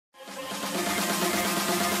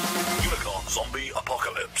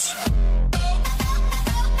Tips.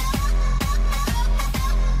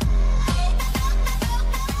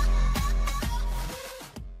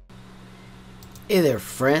 Hey there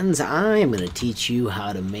friends, I'm going to teach you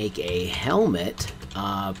how to make a helmet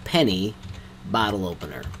penny bottle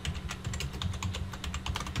opener.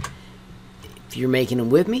 If you're making them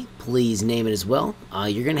with me, please name it as well.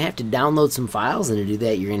 You're going to have to download some files, and to do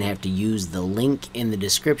that you're going to have to use the link in the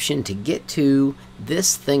description to get to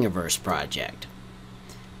this Thingiverse project.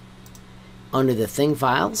 Under the Thing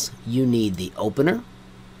files, you need the opener.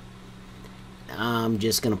 I'm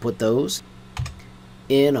just going to put those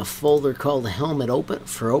in a folder called Helmet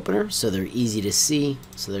Opener, so they're easy to see.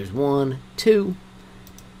 So there's 1, 2,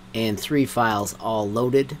 and 3 files all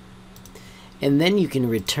loaded. And then you can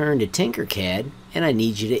return to Tinkercad, and I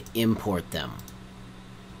need you to import them.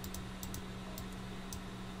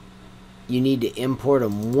 You need to import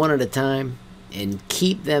them one at a time and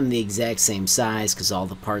keep them the exact same size because all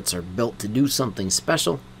the parts are built to do something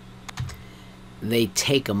special. They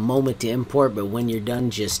take a moment to import, but when you're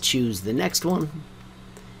done, just choose the next one.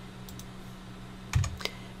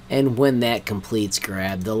 And when that completes,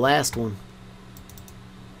 grab the last one.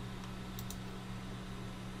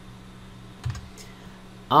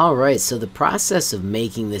 Alright, so the process of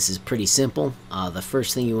making this is pretty simple. The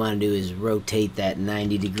first thing you want to do is rotate that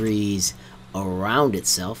 90 degrees around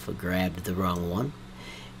itself. I grabbed the wrong one.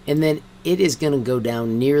 And then it is going to go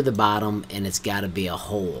down near the bottom, and it's got to be a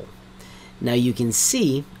hole. Now you can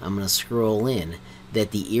see, I'm going to scroll in,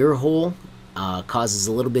 that the ear hole causes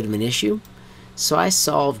a little bit of an issue. So I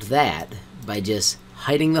solved that by just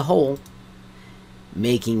hiding the hole,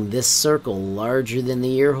 making this circle larger than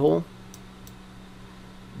the ear hole,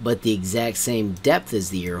 but the exact same depth as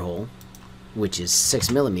the ear hole, which is 6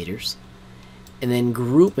 millimeters, and then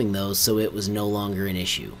grouping those so it was no longer an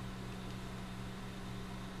issue.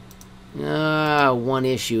 One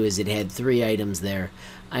issue is it had 3 items there.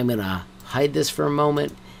 I'm going to hide this for a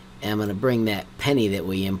moment, and I'm going to bring that penny that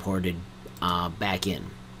we imported back in.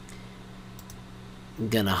 I'm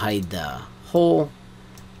going to hide the hole.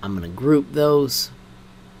 I'm going to group those.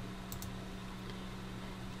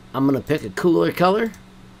 I'm going to pick a cooler color.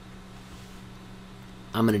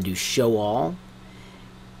 I'm going to do show all.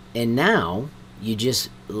 And now you just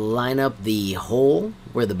line up the hole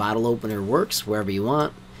where the bottle opener works, wherever you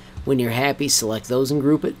want. When you're happy, select those and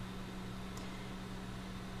group it.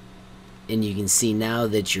 And you can see now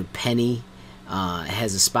that your penny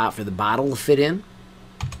has a spot for the bottle to fit in.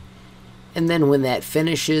 And then when that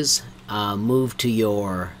finishes, move to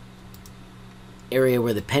your area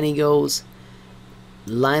where the penny goes,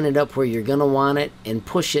 line it up where you're going to want it, and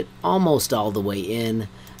push it almost all the way in.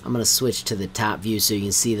 I'm going to switch to the top view so you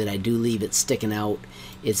can see that I do leave it sticking out.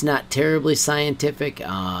 It's not terribly scientific.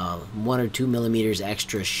 1 or 2 millimeters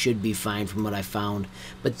extra should be fine from what I found.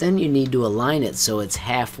 But then you need to align it so it's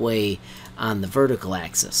halfway on the vertical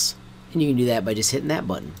axis. And you can do that by just hitting that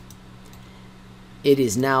button. It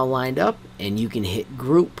is now lined up, and you can hit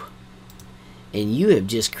group, and you have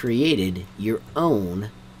just created your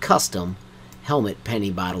own custom helmet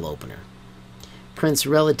penny bottle opener. Prints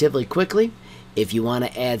relatively quickly. If you want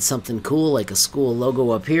to add something cool like a school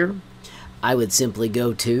logo up here, I would simply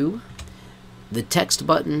go to the text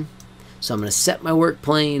button. So I'm going to set my work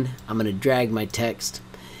plane, I'm going to drag my text,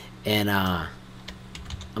 and I'm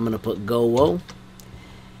going to put go whoa.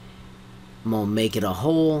 I'm going to make it a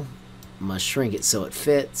hole. I'm going to shrink it so it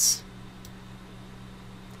fits.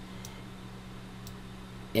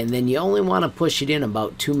 And then you only want to push it in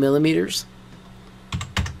about 2 millimeters.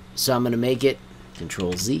 So I'm going to make it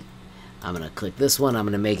Control Z. I'm going to click this one. I'm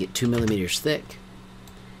going to make it 2 millimeters thick.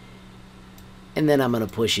 And then I'm going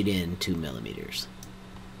to push it in 2 millimeters.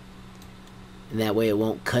 And that way it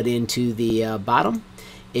won't cut into the bottom.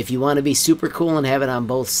 If you want to be super cool and have it on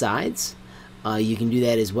both sides, you can do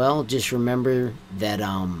that as well. Just remember that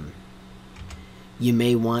you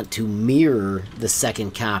may want to mirror the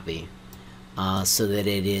second copy so that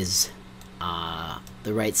it is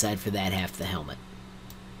the right side for that half the helmet.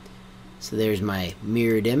 So there's my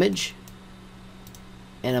mirrored image,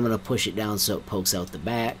 and I'm going to push it down so it pokes out the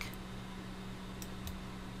back.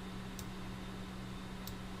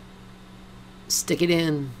 Stick it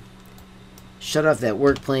in, shut off that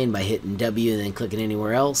work plane by hitting W and then clicking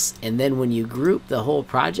anywhere else, and then when you group the whole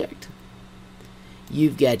project,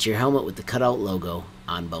 you've got your helmet with the cutout logo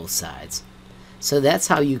on both sides. So that's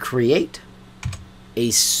how you create a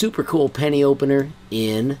super cool penny opener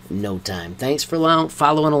in no time. Thanks for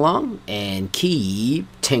following along, and keep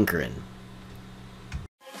tinkering.